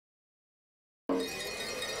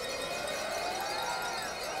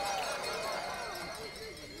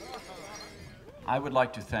I would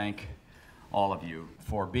like to thank all of you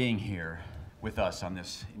for being here with us on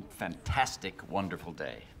this fantastic, wonderful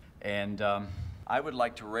day. And I would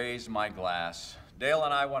like to raise my glass. Dale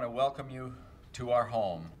and I want to welcome you to our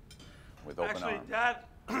home with open arms. Dad,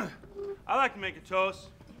 I'd like to make a toast.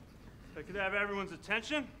 If I could have everyone's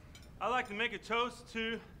attention, I'd like to make a toast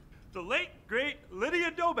to the late, great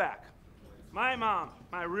Lidiya Doback. My mom,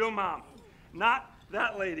 my real mom. Not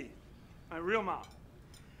that lady, my real mom.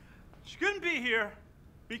 She couldn't be here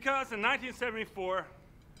because in 1974,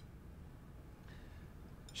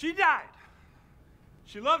 she died.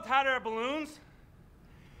 She loved hot air balloons,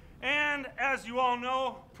 and as you all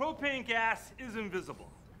know, propane gas is invisible.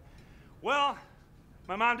 Well,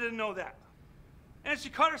 my mom didn't know that. And she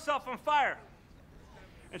caught herself on fire,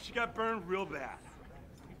 and she got burned real bad.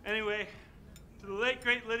 Anyway, to the late,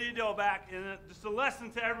 great Lidiya Doback, and just a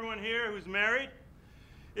lesson to everyone here who's married,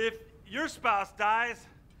 if your spouse dies,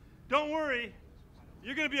 don't worry,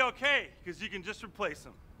 you're gonna be okay, because you can just replace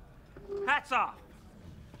them. Hats off.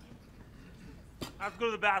 I have to go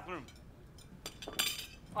to the bathroom.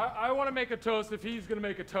 I want to make a toast if he's going to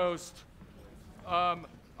make a toast. I'm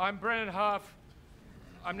Brennan Huff.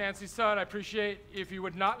 I'm Nancy's son. I appreciate if you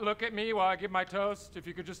would not look at me while I give my toast. If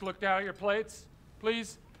you could just look down at your plates,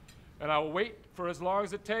 please. And I will wait for as long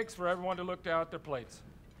as it takes for everyone to look down at their plates.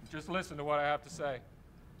 Just listen to what I have to say.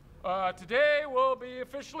 Today will be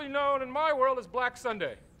officially known in my world as Black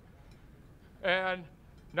Sunday. And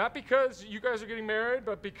not because you guys are getting married,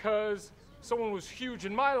 but because someone was huge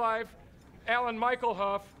in my life. Alan Michael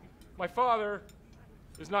Huff, my father,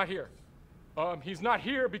 is not here. He's not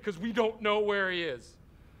here because we don't know where he is.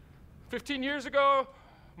 15 years ago,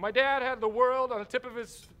 my dad had the world on the tip of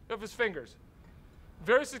his fingers.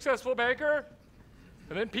 Very successful banker,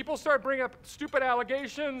 and then people start bringing up stupid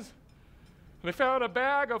allegations. They found a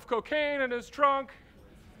bag of cocaine in his trunk,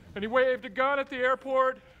 and he waved a gun at the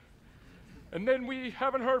airport, and then we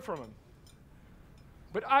haven't heard from him.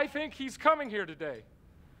 But I think he's coming here today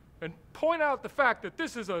and point out the fact that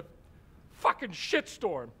this is a fucking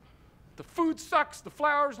shitstorm. The food sucks, the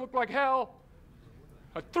flowers look like hell.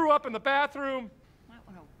 I threw up in the bathroom. I might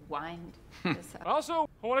want to wind this up. Also,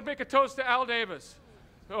 I want to make a toast to Al Davis,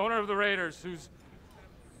 the owner of the Raiders, whose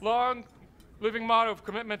long living motto of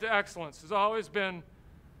commitment to excellence has always been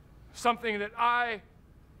something that I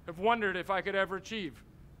have wondered if I could ever achieve.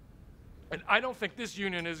 And I don't think this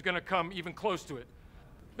union is going to come even close to it.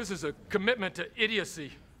 This is a commitment to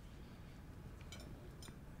idiocy.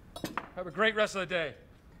 Have a great rest of the day.